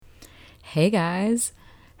Hey guys,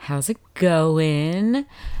 how's it going?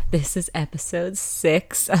 This is episode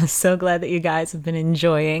 6. I'm so glad that you guys have been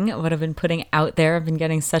enjoying what I've been putting out there. I've been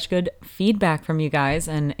getting such good feedback from you guys,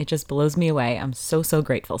 and it just blows me away. I'm so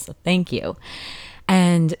grateful. So thank you.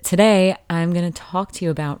 And today I'm going to talk to you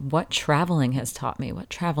about what traveling has taught me, what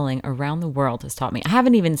traveling around the world has taught me. I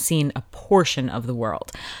haven't even seen a portion of the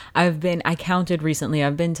world. I counted recently,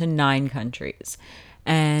 I've been to 9 countries,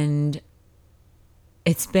 and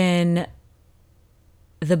it's been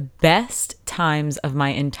the best times of my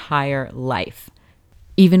entire life.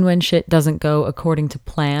 Even when shit doesn't go according to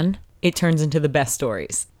plan, it turns into the best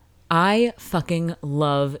stories. I fucking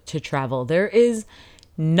love to travel. There is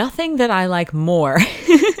nothing that I like more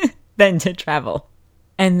than to travel.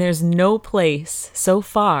 And there's no place so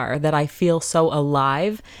far that I feel so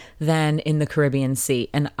alive than in the Caribbean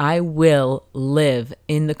Sea. And I will live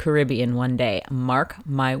in the Caribbean one day. Mark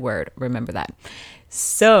my word. Remember that.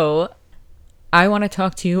 So I want to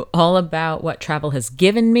talk to you all about what travel has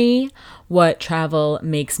given me, what travel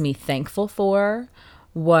makes me thankful for,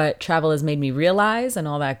 what travel has made me realize, and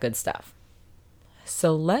all that good stuff.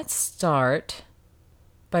 So let's start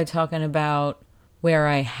by talking about where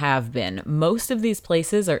I have been. Most of these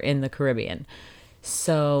places are in the Caribbean.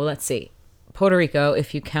 So let's see. Puerto Rico,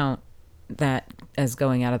 if you count that as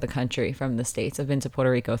going out of the country from the States. I've been to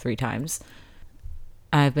Puerto Rico 3 times.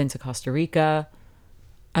 I've been to Costa Rica.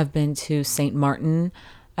 I've been to St. Martin.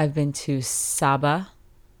 I've been to Saba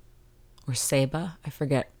or Saba. I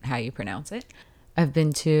forget how you pronounce it. I've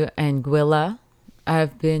been to Anguilla.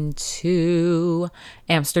 I've been to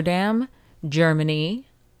Amsterdam, Germany.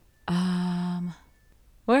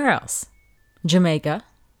 Where else? Jamaica.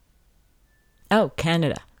 Oh,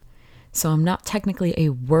 Canada. So I'm not technically a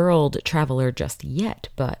world traveler just yet,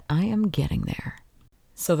 but I am getting there.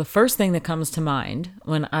 So the first thing that comes to mind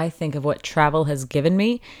when I think of what travel has given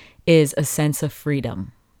me is a sense of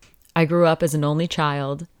freedom. I grew up as an only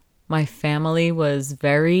child. My family was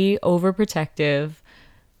very overprotective.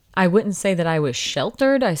 I wouldn't say that I was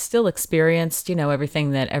sheltered. I still experienced,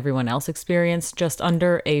 everything that everyone else experienced, just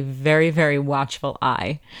under a very watchful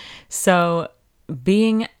eye. So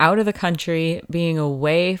being out of the country, being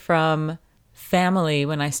away from family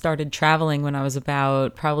when I started traveling when I was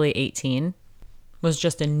about probably 18, was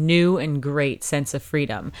just a new and great sense of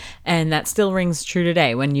freedom. And that still rings true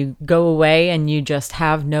today. When you go away and you just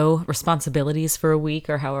have no responsibilities for a week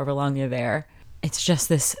or however long you're there, it's just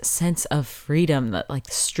this sense of freedom, that like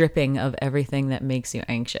stripping of everything that makes you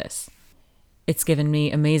anxious. It's given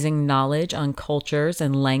me amazing knowledge on cultures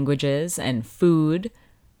and languages and food.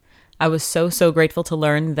 I was so grateful to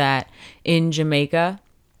learn that in Jamaica,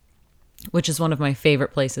 which is one of my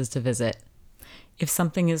favorite places to visit, if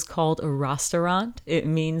something is called a restaurant, it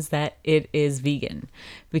means that it is vegan,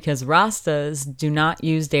 because Rastas do not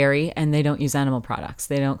use dairy and they don't use animal products.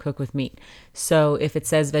 They don't cook with meat. So if it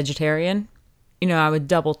says vegetarian, I would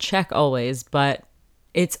double check always, but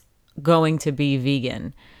it's going to be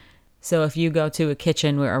vegan. So if you go to a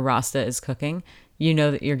kitchen where a Rasta is cooking, you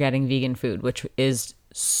know that you're getting vegan food, which is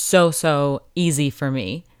so easy for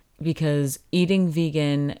me, because eating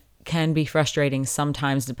vegan can be frustrating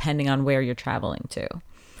sometimes depending on where you're traveling to.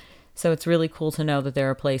 So it's really cool to know that there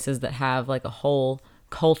are places that have like a whole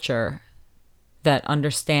culture that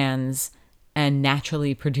understands and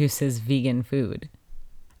naturally produces vegan food.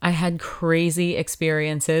 I had crazy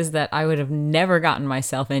experiences that I would have never gotten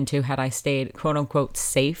myself into had I stayed quote unquote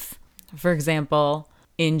safe. For example,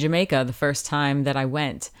 in Jamaica, the first time that I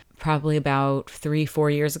went, probably about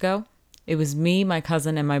 3-4 years ago, it was me, my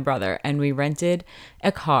cousin, and my brother, and we rented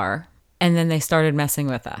a car, and then they started messing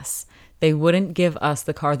with us. They wouldn't give us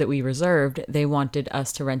the car that we reserved. They wanted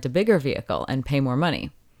us to rent a bigger vehicle and pay more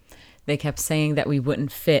money. They kept saying that we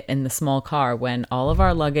wouldn't fit in the small car when all of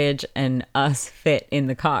our luggage and us fit in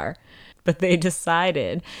the car. But they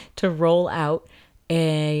decided to roll out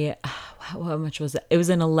how much was it? It was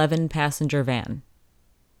an 11-passenger van.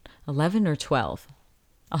 11 or 12.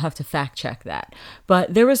 I'll have to fact check that.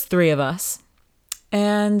 But there was 3 of us,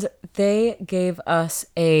 and they gave us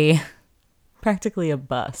practically a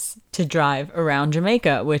bus to drive around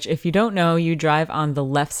Jamaica, which if you don't know, you drive on the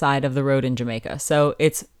left side of the road in Jamaica. So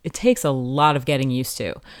it takes a lot of getting used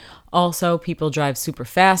to. Also, people drive super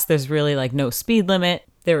fast. There's really like no speed limit.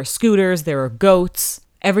 There are scooters, there are goats.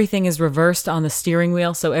 Everything is reversed on the steering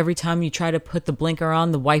wheel. So every time you try to put the blinker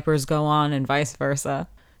on, the wipers go on and vice versa.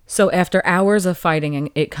 So after hours of fighting and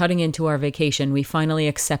it cutting into our vacation, we finally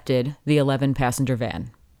accepted the 11-passenger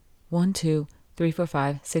van. 1, 2, 3, 4,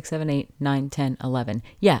 5, 6, 7, 8, 9, 10, 11.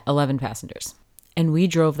 Yeah, 11 passengers. And we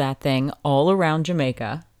drove that thing all around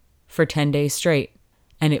Jamaica for 10 days straight.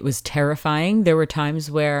 And it was terrifying. There were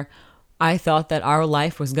times where I thought that our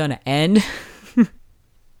life was going to end.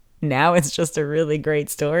 Now it's just a really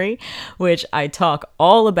great story, which I talk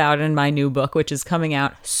all about in my new book, which is coming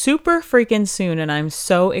out super freaking soon. And I'm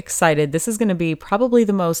so excited. This is going to be probably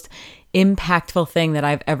the most impactful thing that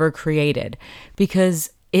I've ever created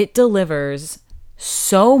because it delivers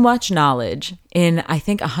so much knowledge in, I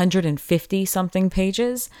think, 150 something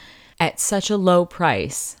pages at such a low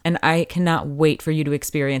price. And I cannot wait for you to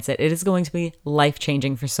experience it. It is going to be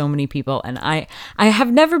life-changing for so many people. And I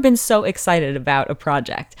have never been so excited about a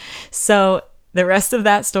project. So the rest of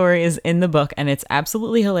that story is in the book, and it's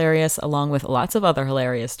absolutely hilarious, along with lots of other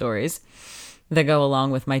hilarious stories that go along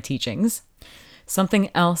with my teachings. Something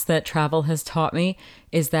else that travel has taught me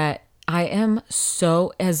is that I am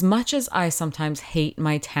so, as much as I sometimes hate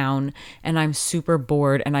my town and I'm super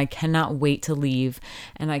bored and I cannot wait to leave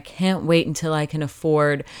and I can't wait until I can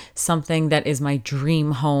afford something that is my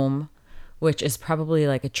dream home, which is probably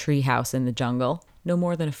like a tree house in the jungle, no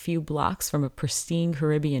more than a few blocks from a pristine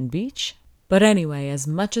Caribbean beach. But anyway, as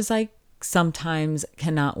much as I sometimes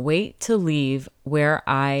cannot wait to leave where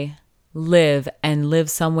I live and live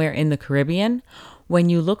somewhere in the Caribbean, when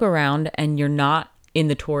you look around and you're not in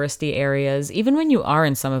the touristy areas, even when you are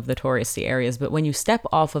in some of the touristy areas, but when you step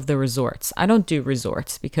off of the resorts, I don't do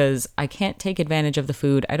resorts because I can't take advantage of the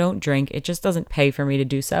food. I don't drink. It just doesn't pay for me to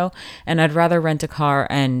do so. And I'd rather rent a car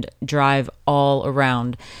and drive all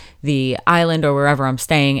around the island or wherever I'm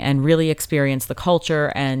staying and really experience the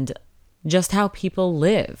culture and just how people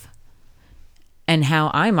live and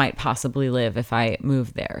how I might possibly live if I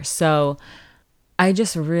moved there. So I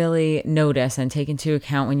just really notice and take into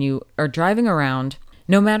account when you are driving around,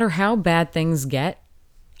 no matter how bad things get,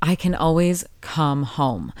 I can always come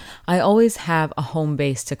home. I always have a home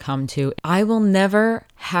base to come to. I will never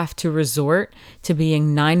have to resort to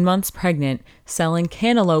being 9 months pregnant, selling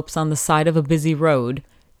cantaloupes on the side of a busy road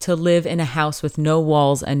to live in a house with no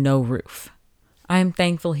walls and no roof. I'm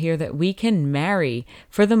thankful here that we can marry,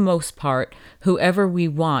 for the most part, whoever we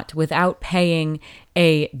want without paying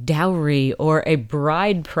a dowry or a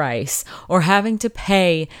bride price or having to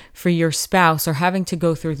pay for your spouse or having to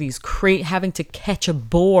go through these having to catch a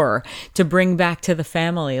boar to bring back to the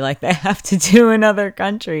family like they have to do in other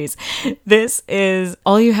countries. This is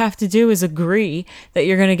all you have to do is agree that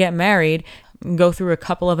you're going to get married, go through a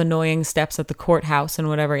couple of annoying steps at the courthouse and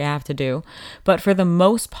whatever you have to do. But for the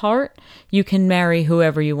most part, you can marry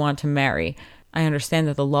whoever you want to marry. I understand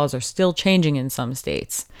that the laws are still changing in some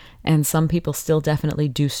states, and some people still definitely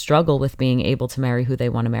do struggle with being able to marry who they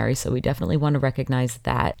want to marry. So we definitely want to recognize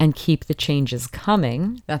that and keep the changes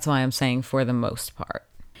coming. That's why I'm saying for the most part.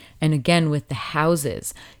 And again, with the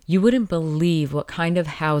houses, you wouldn't believe what kind of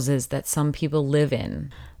houses that some people live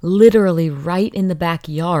in, literally right in the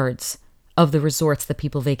backyards of the resorts that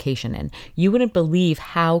people vacation in. You wouldn't believe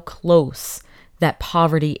how close that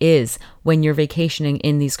poverty is when you're vacationing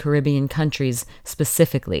in these Caribbean countries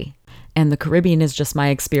specifically. And the Caribbean is just my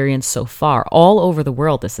experience so far. All over the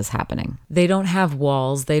world, this is happening. They don't have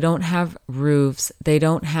walls. They don't have roofs. They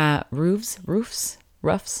don't have roofs. They don't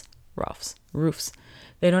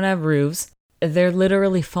have roofs. They're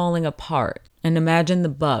literally falling apart. And imagine the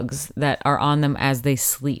bugs that are on them as they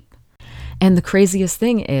sleep. And the craziest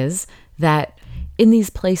thing is that in these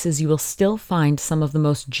places, you will still find some of the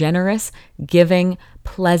most generous, giving,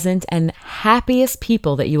 pleasant, and happiest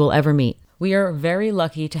people that you will ever meet. We are very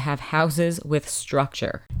lucky to have houses with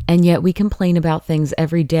structure. And yet we complain about things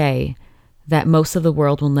every day that most of the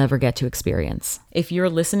world will never get to experience. If you're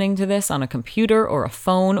listening to this on a computer or a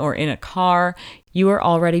phone or in a car, you are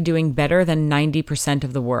already doing better than 90%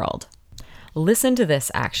 of the world. Listen to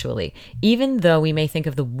this, actually. Even though we may think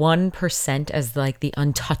of the 1% as like the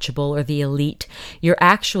untouchable or the elite, you're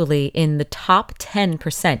actually in the top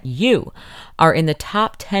 10%. You are in the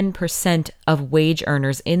top 10% of wage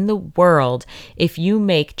earners in the world if you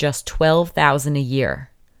make just $12,000 a year.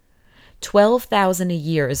 $12,000 a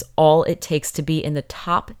year is all it takes to be in the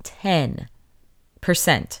top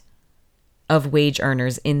 10% of wage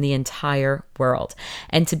earners in the entire world.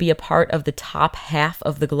 And to be a part of the top half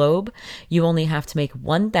of the globe, you only have to make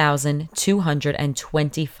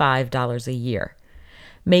 $1,225 a year.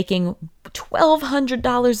 Making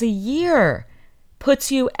 $1,200 a year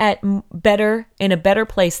puts you in a better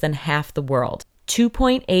place than half the world.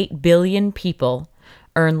 2.8 billion people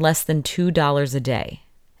earn less than $2 a day.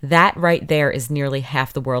 That right there is nearly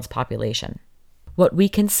half the world's population. What we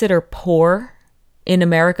consider poor in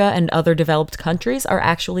America and other developed countries are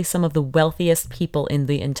actually some of the wealthiest people in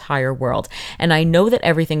the entire world. And I know that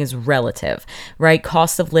everything is relative, right?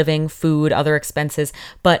 Cost of living, food, other expenses.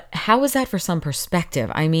 But how is that for some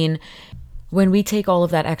perspective? I mean, When we take all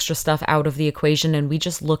of that extra stuff out of the equation and we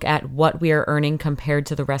just look at what we are earning compared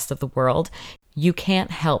to the rest of the world, you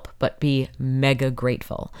can't help but be mega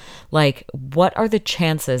grateful. Like, what are the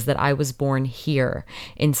chances that I was born here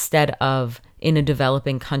instead of in a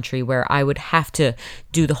developing country where I would have to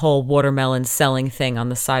do the whole watermelon selling thing on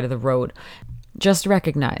the side of the road? Just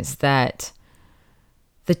recognize that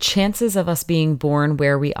the chances of us being born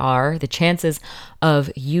where we are, the chances of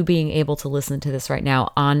you being able to listen to this right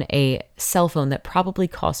now on a cell phone that probably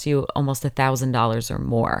costs you almost $1,000 or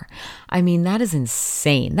more. I mean, that is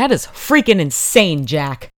insane. That is freaking insane,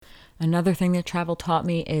 Jack. Another thing that travel taught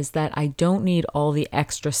me is that I don't need all the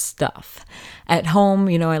extra stuff. At home,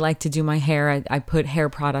 I like to do my hair. I put hair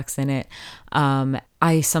products in it.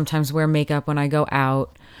 I sometimes wear makeup when I go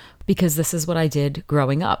out, because this is what I did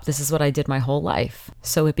growing up. This is what I did my whole life.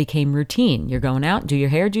 So it became routine. You're going out, do your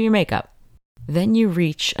hair, do your makeup. Then you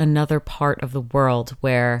reach another part of the world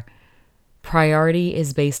where priority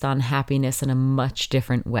is based on happiness in a much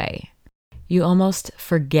different way. You almost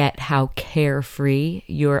forget how carefree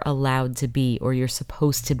you're allowed to be, or you're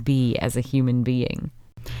supposed to be as a human being.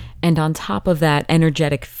 And on top of that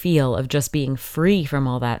energetic feel of just being free from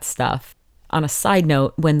all that stuff, on a side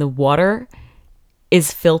note, when the water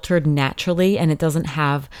is filtered naturally and it doesn't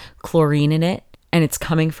have chlorine in it, and it's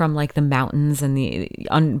coming from like the mountains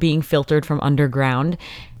and being filtered from underground,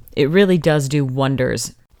 it really does do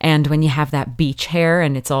wonders. And when you have that beach hair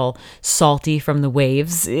and it's all salty from the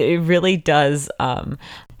waves, it really does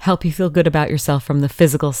help you feel good about yourself from the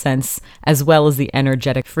physical sense, as well as the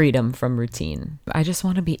energetic freedom from routine. I just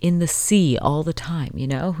want to be in the sea all the time,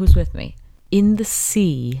 Who's with me? In the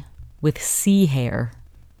sea with sea hair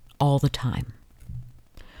all the time.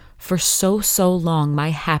 For so long, my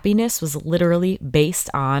happiness was literally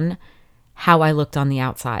based on how I looked on the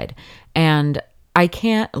outside. And I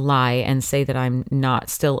can't lie and say that I'm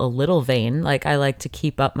not still a little vain. Like, I like to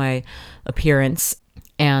keep up my appearance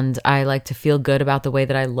and I like to feel good about the way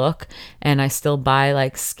that I look. And I still buy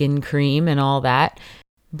like skin cream and all that.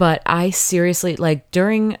 But I seriously, like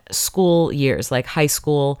during school years, like high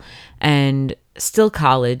school and still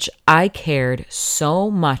college, I cared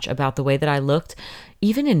so much about the way that I looked.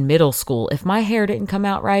 Even in middle school, if my hair didn't come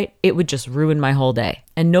out right, it would just ruin my whole day.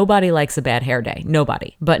 And nobody likes a bad hair day.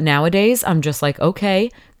 Nobody. But nowadays, I'm just like, okay,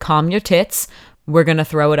 calm your tits. We're going to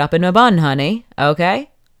throw it up in a bun, honey. Okay?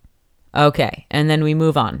 Okay. And then we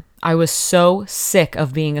move on. I was so sick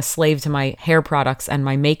of being a slave to my hair products and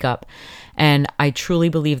my makeup. And I truly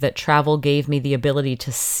believe that travel gave me the ability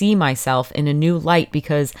to see myself in a new light,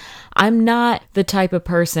 because I'm not the type of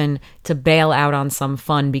person to bail out on some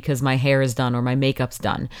fun because my hair is done or my makeup's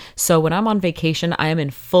done. So when I'm on vacation, I am in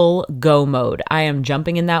full go mode. I am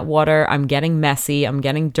jumping in that water. I'm getting messy. I'm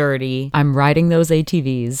getting dirty. I'm riding those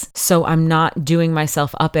ATVs. So I'm not doing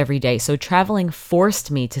myself up every day. So traveling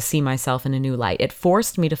forced me to see myself in a new light. It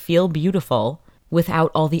forced me to feel beautiful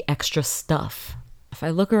without all the extra stuff. If I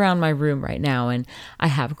look around my room right now and I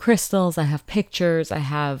have crystals, I have pictures, I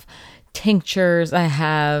have tinctures, I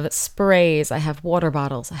have sprays, I have water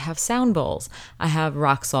bottles, I have sound bowls, I have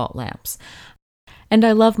rock salt lamps. And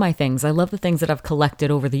I love my things. I love the things that I've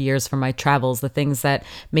collected over the years from my travels, the things that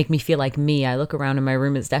make me feel like me. I look around and my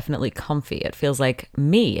room is definitely comfy. It feels like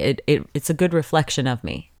me. It's a good reflection of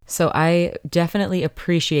me. So I definitely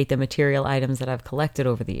appreciate the material items that I've collected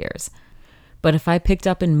over the years. But if I picked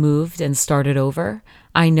up and moved and started over,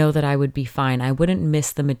 I know that I would be fine. I wouldn't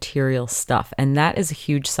miss the material stuff. And that is a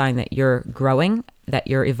huge sign that you're growing, that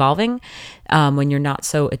you're evolving, when you're not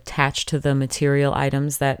so attached to the material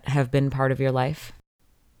items that have been part of your life.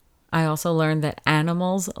 I also learned that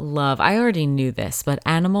animals love, I already knew this, but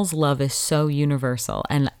animals' love is so universal,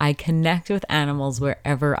 and I connect with animals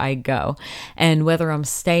wherever I go. And whether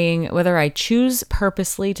I choose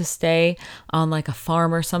purposely to stay on like a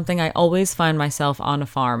farm or something, I always find myself on a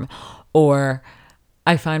farm, or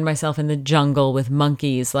I find myself in the jungle with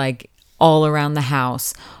monkeys like all around the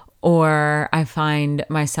house, or I find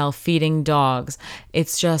myself feeding dogs.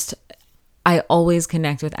 It's just, I always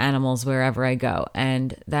connect with animals wherever I go.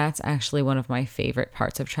 And that's actually one of my favorite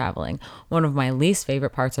parts of traveling. One of my least favorite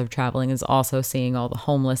parts of traveling is also seeing all the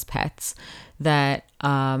homeless pets that,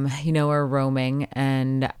 are roaming,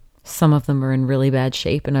 and some of them are in really bad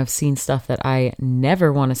shape. And I've seen stuff that I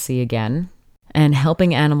never want to see again. And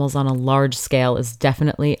helping animals on a large scale is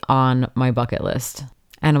definitely on my bucket list.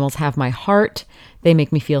 Animals have my heart. They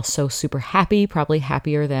make me feel so super happy, probably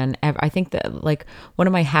happier than ever. I think that like one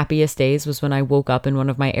of my happiest days was when I woke up in one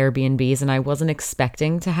of my Airbnbs and I wasn't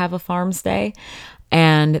expecting to have a farm stay.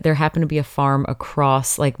 And there happened to be a farm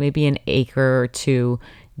across like maybe an acre or two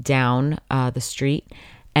down the street.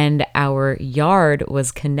 and our yard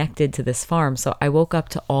was connected to this farm. So I woke up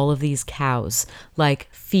to all of these cows like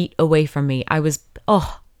feet away from me. I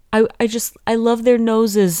love their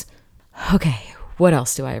noses. Okay, what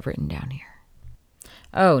else do I have written down here?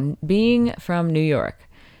 Oh, being from New York.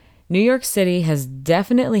 New York City has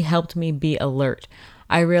definitely helped me be alert.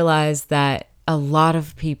 I realize that a lot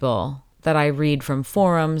of people that I read from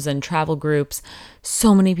forums and travel groups,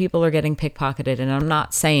 so many people are getting pickpocketed, and I'm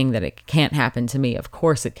not saying that it can't happen to me. Of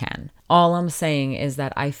course it can. All I'm saying is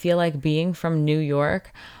that I feel like being from New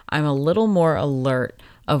York, I'm a little more alert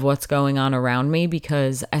of what's going on around me,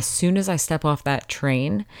 because as soon as I step off that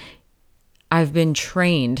train, I've been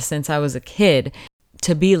trained since I was a kid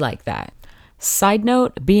to be like that. Side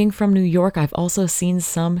note, being from New York, I've also seen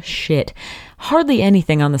some shit. Hardly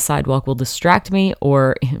anything on the sidewalk will distract me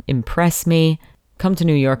or impress me. Come to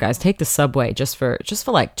New York, guys. Take the subway just for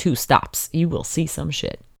like 2 stops. You will see some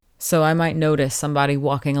shit. So I might notice somebody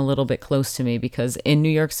walking a little bit close to me, because in New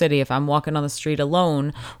York City, if I'm walking on the street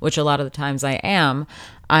alone, which a lot of the times I am,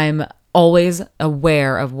 I'm always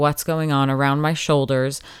aware of what's going on around my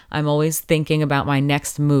shoulders. I'm always thinking about my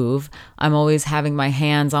next move. I'm always having my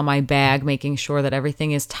hands on my bag, making sure that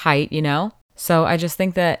everything is tight, you know? So I just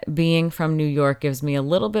think that being from New York gives me a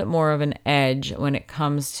little bit more of an edge when it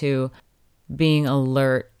comes to being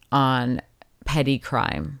alert on petty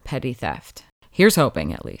crime, petty theft. Here's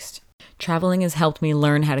hoping, at least. Traveling has helped me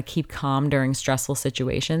learn how to keep calm during stressful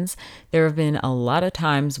situations. There have been a lot of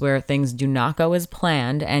times where things do not go as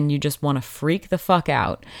planned and you just want to freak the fuck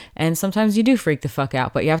out. And sometimes you do freak the fuck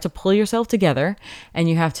out, but you have to pull yourself together and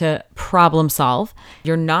you have to problem solve.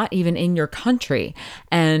 You're not even in your country.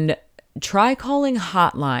 And try calling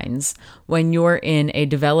hotlines when you're in a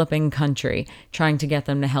developing country, trying to get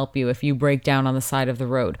them to help you if you break down on the side of the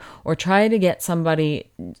road. Or try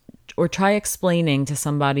explaining to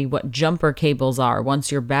somebody what jumper cables are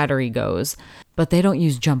once your battery goes. But they don't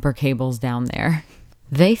use jumper cables down there.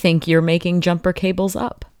 They think you're making jumper cables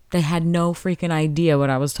up. They had no freaking idea what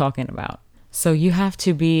I was talking about. So you have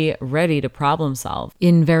to be ready to problem solve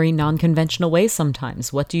in very non-conventional ways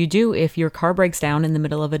sometimes. What do you do if your car breaks down in the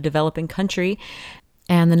middle of a developing country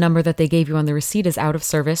and the number that they gave you on the receipt is out of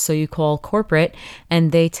service? So you call corporate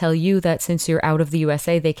and they tell you that since you're out of the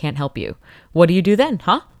USA, they can't help you. What do you do then,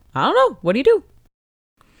 huh? I don't know. What do you do?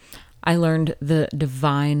 I learned the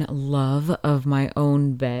divine love of my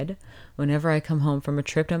own bed. Whenever I come home from a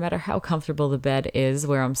trip, no matter how comfortable the bed is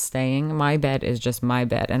where I'm staying, my bed is just my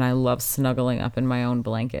bed, and I love snuggling up in my own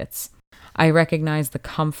blankets. I recognize the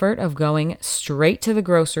comfort of going straight to the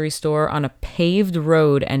grocery store on a paved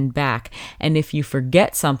road and back, and if you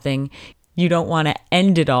forget something, you don't want to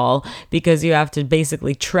end it all because you have to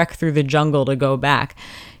basically trek through the jungle to go back.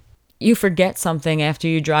 You forget something after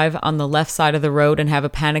you drive on the left side of the road and have a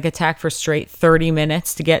panic attack for straight 30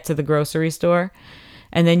 minutes to get to the grocery store.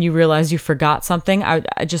 And then you realize you forgot something. I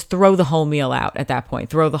just throw the whole meal out at that point.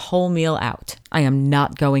 Throw the whole meal out. I am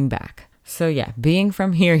not going back. So yeah, being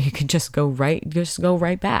from here, you can just go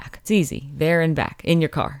right back. It's easy. There and back in your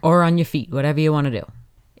car or on your feet, whatever you want to do.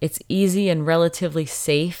 It's easy and relatively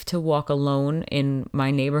safe to walk alone in my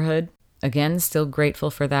neighborhood. Again, still grateful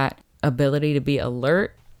for that ability to be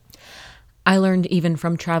alert. I learned even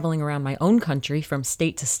from traveling around my own country from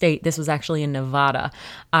state to state. This was actually in Nevada.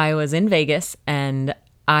 I was in Vegas and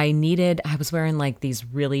I was wearing like these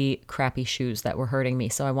really crappy shoes that were hurting me.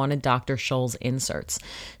 So I wanted Dr. Scholl's inserts.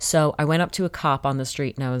 So I went up to a cop on the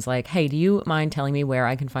street and I was like, hey, do you mind telling me where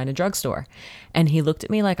I can find a drugstore? And he looked at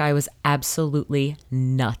me like I was absolutely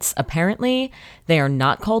nuts. Apparently, they are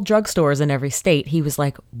not called drugstores in every state. He was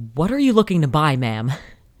like, what are you looking to buy, ma'am?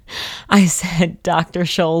 I said, Dr.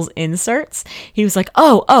 Scholl's inserts. He was like,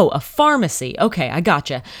 oh, a pharmacy. Okay, I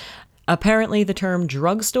gotcha. Apparently, the term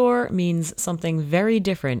drugstore means something very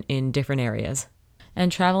different in different areas.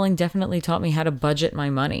 And traveling definitely taught me how to budget my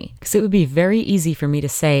money. Because it would be very easy for me to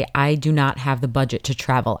say, I do not have the budget to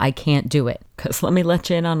travel. I can't do it. Because let me let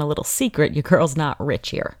you in on a little secret. Your girl's not rich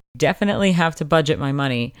here. Definitely have to budget my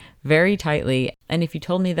money very tightly. And if you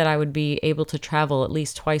told me that I would be able to travel at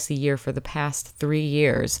least twice a year for the past 3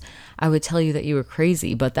 years, I would tell you that you were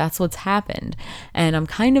crazy, but that's what's happened. And I'm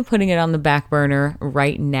kind of putting it on the back burner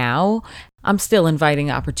right now. I'm still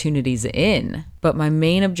inviting opportunities in, but my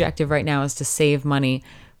main objective right now is to save money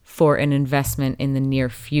for an investment in the near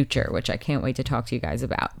future, which I can't wait to talk to you guys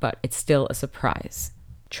about, but it's still a surprise.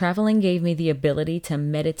 Traveling gave me the ability to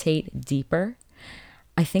meditate deeper.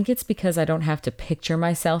 I think it's because I don't have to picture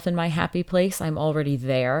myself in my happy place. I'm already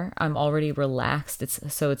there. I'm already relaxed.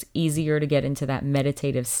 So it's easier to get into that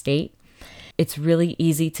meditative state. It's really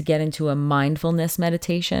easy to get into a mindfulness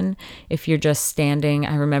meditation if you're just standing.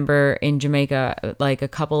 I remember in Jamaica, like a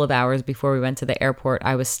couple of hours before we went to the airport,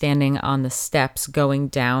 I was standing on the steps going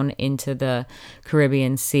down into the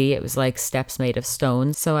Caribbean Sea. It was like steps made of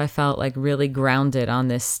stone. So I felt like really grounded on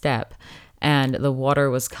this step. And the water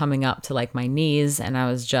was coming up to like my knees, and I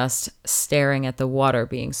was just staring at the water,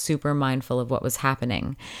 being super mindful of what was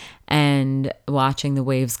happening and watching the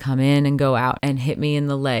waves come in and go out and hit me in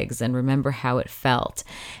the legs and remember how it felt.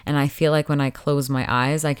 And I feel like when I close my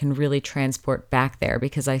eyes, I can really transport back there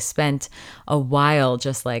because I spent a while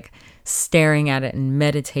just like staring at it and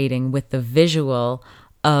meditating with the visual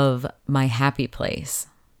of my happy place.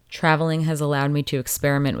 Traveling has allowed me to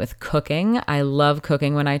experiment with cooking. I love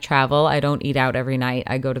cooking when I travel. I don't eat out every night.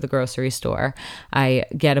 I go to the grocery store. I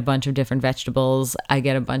get a bunch of different vegetables. I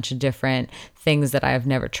get a bunch of different things that I have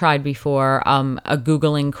never tried before. A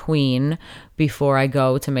Googling queen before I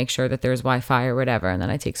go to make sure that there's Wi-Fi or whatever. And then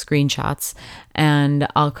I take screenshots and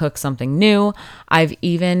I'll cook something new. I've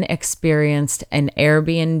even experienced an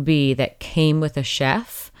Airbnb that came with a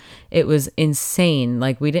chef. It was insane.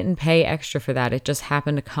 Like, we didn't pay extra for that. It just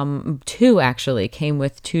happened to came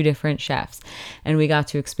with two different chefs. And we got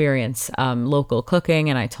to experience local cooking.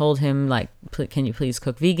 And I told him, like, can you please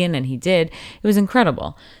cook vegan? And he did. It was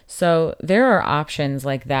incredible. So there are options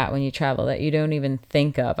like that when you travel that you don't even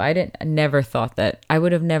think of. I would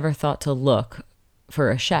have never thought to look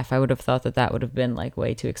for a chef. I would have thought that would have been like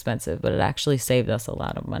way too expensive, but it actually saved us a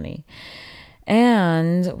lot of money.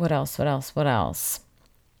 And what else?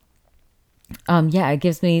 It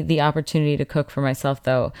gives me the opportunity to cook for myself,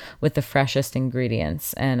 though, with the freshest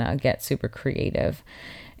ingredients and get super creative.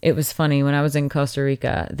 It was funny when I was in Costa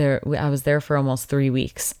Rica. I was there for almost 3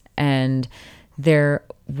 weeks, and there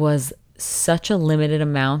was such a limited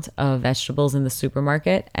amount of vegetables in the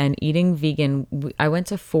supermarket. And eating vegan, I went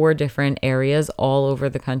to 4 different areas all over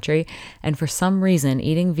the country, and for some reason,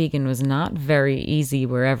 eating vegan was not very easy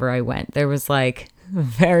wherever I went. There was like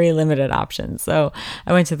very limited options. So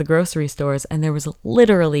I went to the grocery stores and there was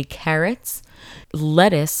literally carrots,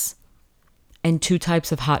 lettuce, and 2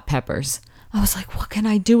 types of hot peppers. I was like, what can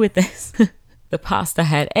I do with this? The pasta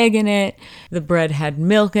had egg in it. The bread had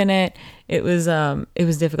milk in it. It was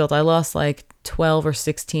difficult. I lost like 12 or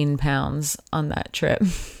 16 pounds on that trip.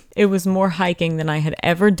 It was more hiking than I had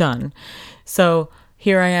ever done. So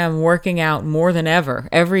here I am working out more than ever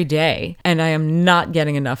every day, and I am not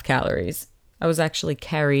getting enough calories. I was actually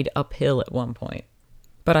carried uphill at one point.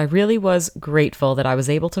 But I really was grateful that I was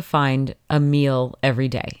able to find a meal every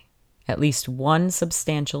day, at least one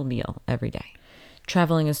substantial meal every day.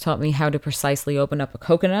 Traveling has taught me how to precisely open up a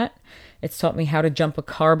coconut. It's taught me how to jump a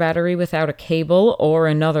car battery without a cable or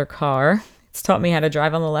another car. It's taught me how to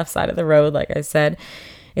drive on the left side of the road, like I said.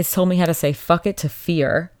 It's told me how to say fuck it to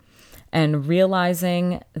fear, and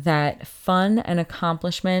realizing that fun and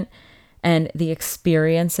accomplishment and the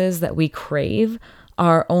experiences that we crave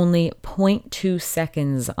are only 0.2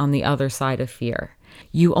 seconds on the other side of fear.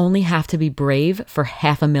 You only have to be brave for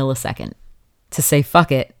half a millisecond to say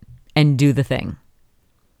fuck it and do the thing.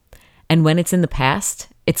 And when it's in the past,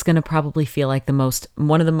 it's going to probably feel like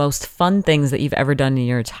one of the most fun things that you've ever done in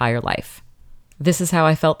your entire life. This is how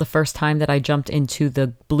I felt the first time that I jumped into the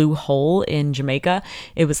Blue Hole in Jamaica.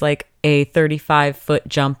 It was like a 35-foot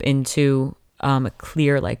jump into a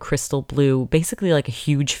clear, like crystal blue, basically like a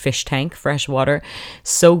huge fish tank, fresh water,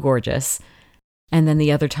 so gorgeous. And then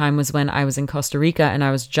the other time was when I was in Costa Rica and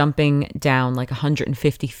I was jumping down like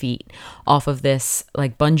 150 feet off of this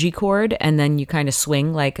like bungee cord, and then you kind of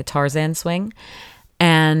swing like a Tarzan swing.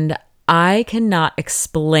 And I cannot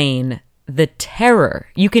explain the terror.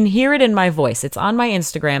 You can hear it in my voice. It's on my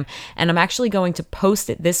Instagram, and I'm actually going to post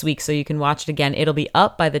it this week so you can watch it again. It'll be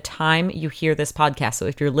up by the time you hear this podcast. So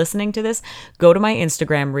if you're listening to this, go to my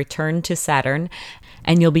Instagram, Return to Saturn,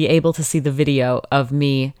 and you'll be able to see the video of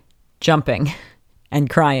me jumping and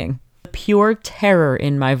crying. Pure terror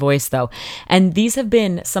in my voice, though. And these have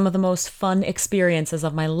been some of the most fun experiences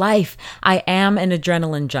of my life. I am an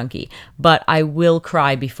adrenaline junkie, but I will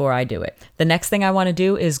cry before I do it. The next thing I want to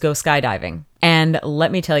do is go skydiving. And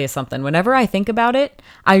let me tell you something. Whenever I think about it,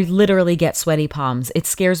 I literally get sweaty palms. It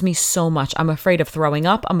scares me so much. I'm afraid of throwing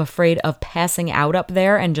up. I'm afraid of passing out up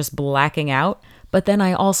there and just blacking out. But then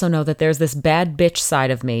I also know that there's this bad bitch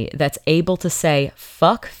side of me that's able to say,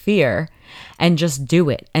 fuck fear, and just do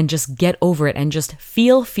it and just get over it and just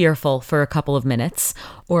feel fearful for a couple of minutes,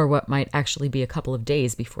 or what might actually be a couple of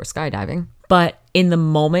days before skydiving. But in the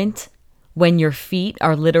moment when your feet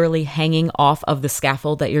are literally hanging off of the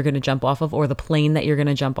scaffold that you're going to jump off of, or the plane that you're going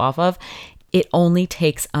to jump off of, it only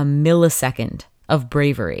takes a millisecond of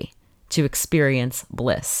bravery to experience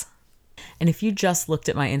bliss. And if you just looked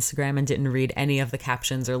at my Instagram and didn't read any of the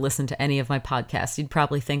captions or listen to any of my podcasts, you'd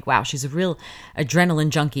probably think, wow, she's a real adrenaline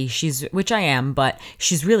junkie. Which I am, but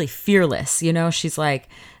she's really fearless. You know, she's like,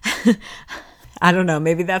 I don't know,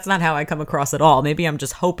 maybe that's not how I come across at all. Maybe I'm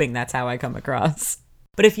just hoping that's how I come across.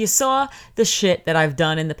 But if you saw the shit that I've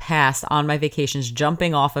done in the past on my vacations,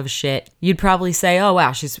 jumping off of shit, you'd probably say, oh,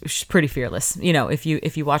 wow, she's pretty fearless. You know, if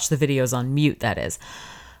you watch the videos on mute, that is.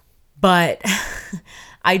 But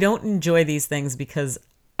I don't enjoy these things because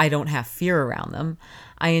I don't have fear around them.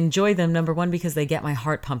 I enjoy them, number one, because they get my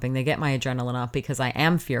heart pumping. They get my adrenaline up because I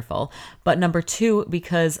am fearful. But number two,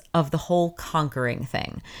 because of the whole conquering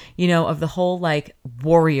thing, you know, of the whole like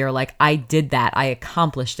warrior, like I did that. I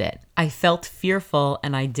accomplished it. I felt fearful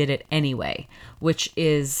and I did it anyway, which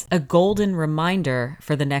is a golden reminder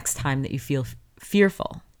for the next time that you feel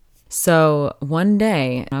fearful. So one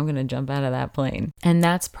day I'm going to jump out of that plane. And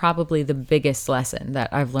that's probably the biggest lesson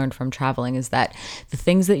that I've learned from traveling, is that the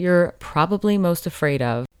things that you're probably most afraid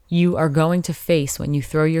of, you are going to face when you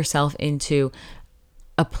throw yourself into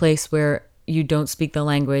a place where you don't speak the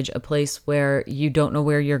language, a place where you don't know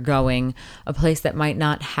where you're going, a place that might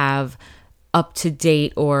not have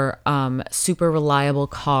up-to-date or super reliable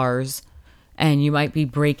cars, and you might be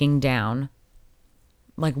breaking down.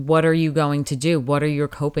 Like, what are you going to do? What are your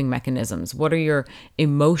coping mechanisms? What are your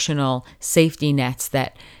emotional safety nets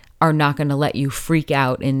that are not going to let you freak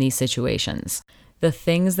out in these situations? The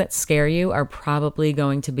things that scare you are probably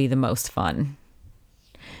going to be the most fun.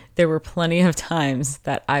 There were plenty of times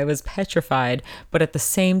that I was petrified, but at the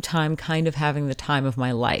same time kind of having the time of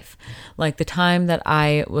my life. Like the time that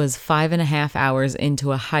I was 5.5 hours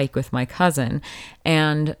into a hike with my cousin,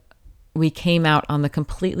 and we came out on the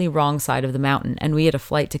completely wrong side of the mountain, and we had a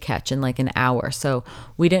flight to catch in like an hour. So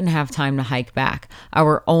we didn't have time to hike back.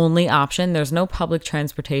 Our only option, there's no public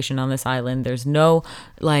transportation on this island. There's no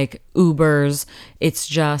like Ubers. It's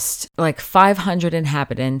just like 500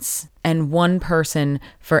 inhabitants and one person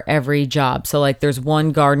for every job. So like there's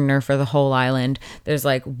one gardener for the whole island. There's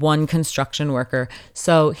like one construction worker.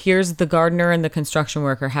 So here's the gardener and the construction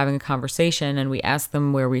worker having a conversation, and we ask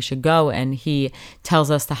them where we should go, and he tells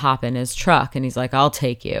us to hop in his truck, and he's like, I'll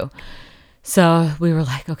take you. So we were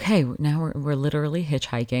like, okay, now we're literally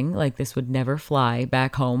hitchhiking. Like this would never fly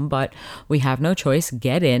back home, but we have no choice.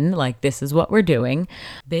 Get in. Like this is what we're doing.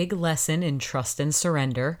 Big lesson in trust and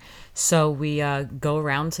surrender. So we go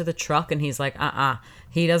around to the truck, and he's like,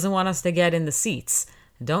 he doesn't want us to get in the seats.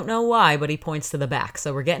 Don't know why, but he points to the back.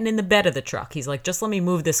 So we're getting in the bed of the truck. He's like, just let me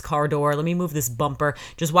move this car door. Let me move this bumper.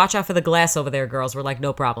 Just watch out for the glass over there, girls. We're like,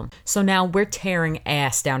 no problem. So now we're tearing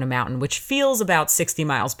ass down a mountain, which feels about 60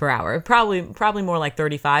 miles per hour. Probably more like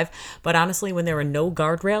 35. But honestly, when there are no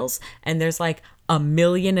guardrails and there's like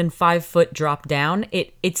 1,005 foot drop down,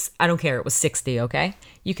 it's I don't care. It was 60, okay?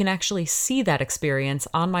 You can actually see that experience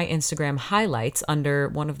on my Instagram highlights under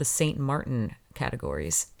one of the St. Martin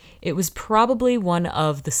categories. It was probably one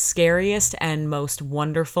of the scariest and most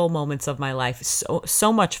wonderful moments of my life.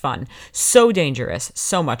 So much fun, so dangerous,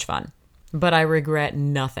 so much fun. But I regret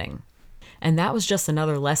nothing. And that was just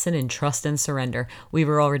another lesson in trust and surrender. We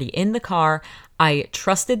were already in the car. I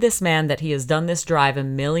trusted this man that he has done this drive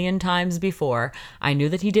 1,000,000 times before. I knew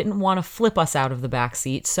that he didn't want to flip us out of the back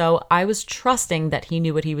seat, so I was trusting that he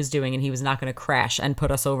knew what he was doing and he was not going to crash and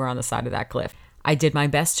put us over on the side of that cliff. I did my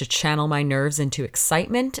best to channel my nerves into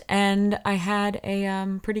excitement, and I had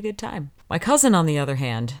a pretty good time. My cousin, on the other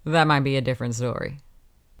hand, that might be a different story.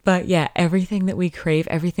 But yeah, everything that we crave,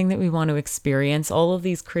 everything that we want to experience, all of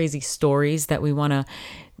these crazy stories that we want to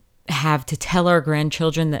have to tell our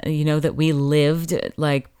grandchildren that, you know, that we lived,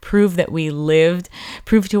 like prove that we lived,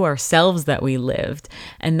 prove to ourselves that we lived,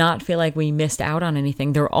 and not feel like we missed out on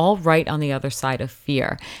anything. They're all right on the other side of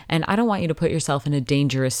fear. And I don't want you to put yourself in a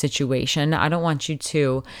dangerous situation. I don't want you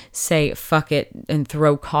to say, fuck it, and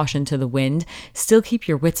throw caution to the wind. Still keep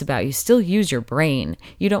your wits about you. Still use your brain.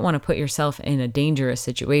 You don't want to put yourself in a dangerous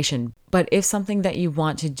situation. But if something that you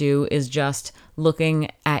want to do is just looking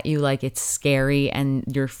at you like it's scary and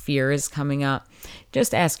your fear is coming up,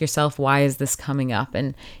 just ask yourself, why is this coming up?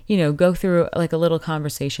 And, you know, go through like a little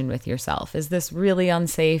conversation with yourself. Is this really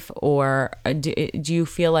unsafe, or do you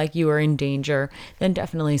feel like you are in danger? Then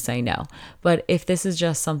definitely say no. But if this is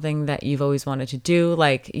just something that you've always wanted to do,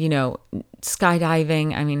 like, you know,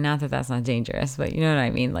 skydiving, I mean, not that that's not dangerous, but you know what I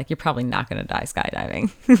mean? Like, you're probably not going to die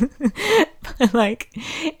skydiving. But like,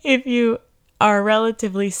 if you are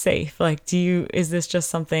relatively safe, like, is this just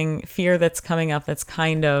something, fear that's coming up that's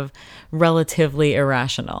kind of relatively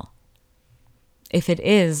irrational? If it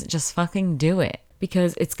is, just fucking do it.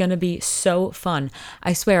 because it's going to be so fun.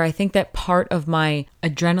 I swear, I think that part of my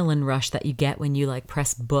adrenaline rush that you get when you like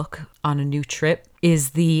press book on a new trip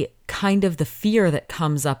is the kind of the fear that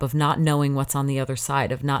comes up of not knowing what's on the other side,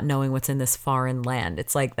 of not knowing what's in this foreign land.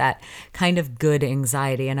 It's like that kind of good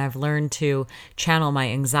anxiety. And I've learned to channel my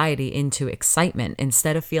anxiety into excitement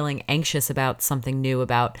instead of feeling anxious about something new,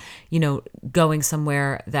 about, going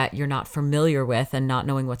somewhere that you're not familiar with and not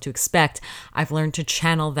knowing what to expect. I've learned to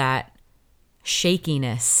channel that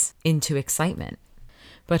shakiness into excitement.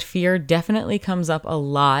 But fear definitely comes up a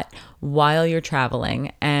lot while you're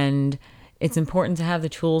traveling, and it's important to have the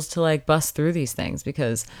tools to like bust through these things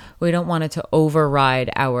because we don't want it to override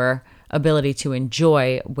our ability to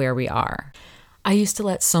enjoy where we are. I used to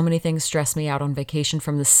let so many things stress me out on vacation.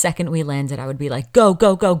 From the second we landed, I would be like, go,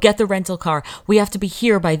 go, go, get the rental car. We have to be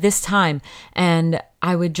here by this time. And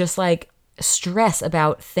I would just like stress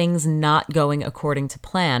about things not going according to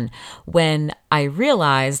plan, when I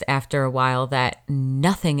realized after a while that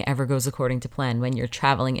nothing ever goes according to plan when you're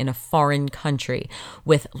traveling in a foreign country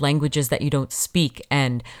with languages that you don't speak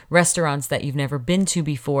and restaurants that you've never been to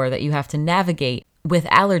before that you have to navigate, with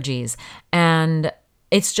allergies. And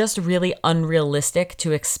it's just really unrealistic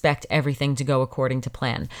to expect everything to go according to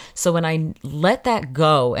plan. So when I let that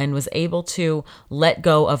go and was able to let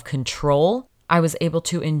go of control, I was able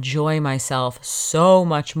to enjoy myself so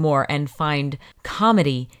much more and find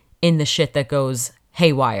comedy in the shit that goes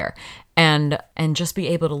haywire, and just be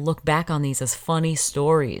able to look back on these as funny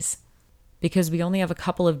stories, because we only have a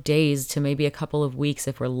couple of days to maybe a couple of weeks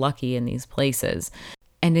if we're lucky in these places,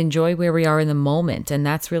 and enjoy where we are in the moment. And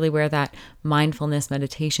that's really where that mindfulness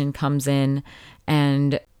meditation comes in,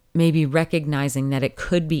 and maybe recognizing that it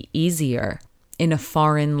could be easier in a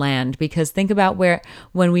foreign land. Because think about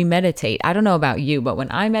when we meditate, I don't know about you, but when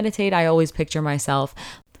I meditate, I always picture myself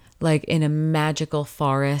like in a magical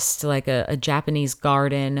forest, like a Japanese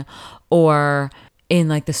garden, or in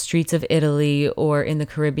like the streets of Italy or in the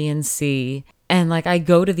Caribbean Sea. And like I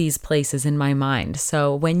go to these places in my mind.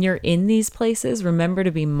 So when you're in these places, remember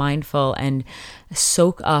to be mindful and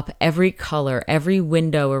soak up every color, every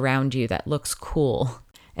window around you that looks cool,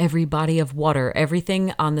 every body of water,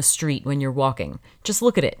 everything on the street when you're walking. Just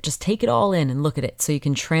look at it. Just take it all in and look at it so you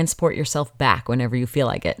can transport yourself back whenever you feel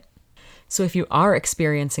like it. So if you are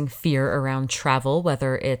experiencing fear around travel,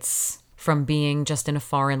 whether it's from being just in a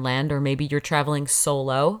foreign land or maybe you're traveling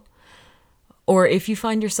solo, or if you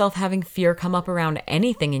find yourself having fear come up around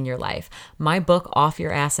anything in your life, my book, Off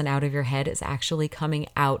Your Ass and Out of Your Head, is actually coming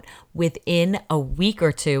out within a week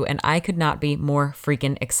or two, and I could not be more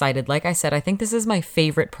freaking excited. Like I said, I think this is my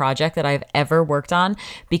favorite project that I've ever worked on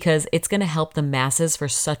because it's going to help the masses for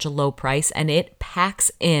such a low price, and it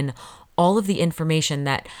packs in all of the information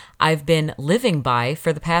that I've been living by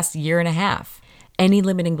for the past year and a half. Any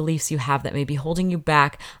limiting beliefs you have that may be holding you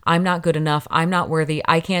back, I'm not good enough, I'm not worthy,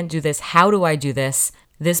 I can't do this, how do I do this?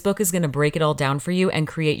 This book is going to break it all down for you and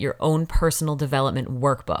create your own personal development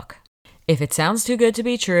workbook. If it sounds too good to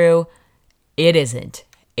be true, it isn't.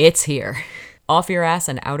 It's here. Off Your Ass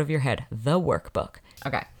and Out of Your Head, the workbook.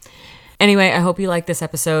 Okay. Anyway, I hope you like this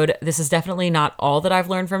episode. This is definitely not all that I've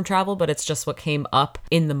learned from travel, but it's just what came up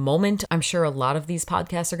in the moment. I'm sure a lot of these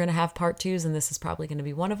podcasts are going to have part twos, and this is probably going to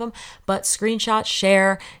be one of them. But screenshot,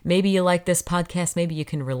 share. Maybe you like this podcast. Maybe you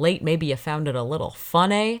can relate. Maybe you found it a little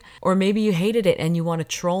funny. Or maybe you hated it and you want to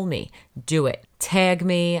troll me. Do it. Tag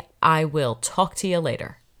me. I will talk to you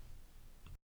later.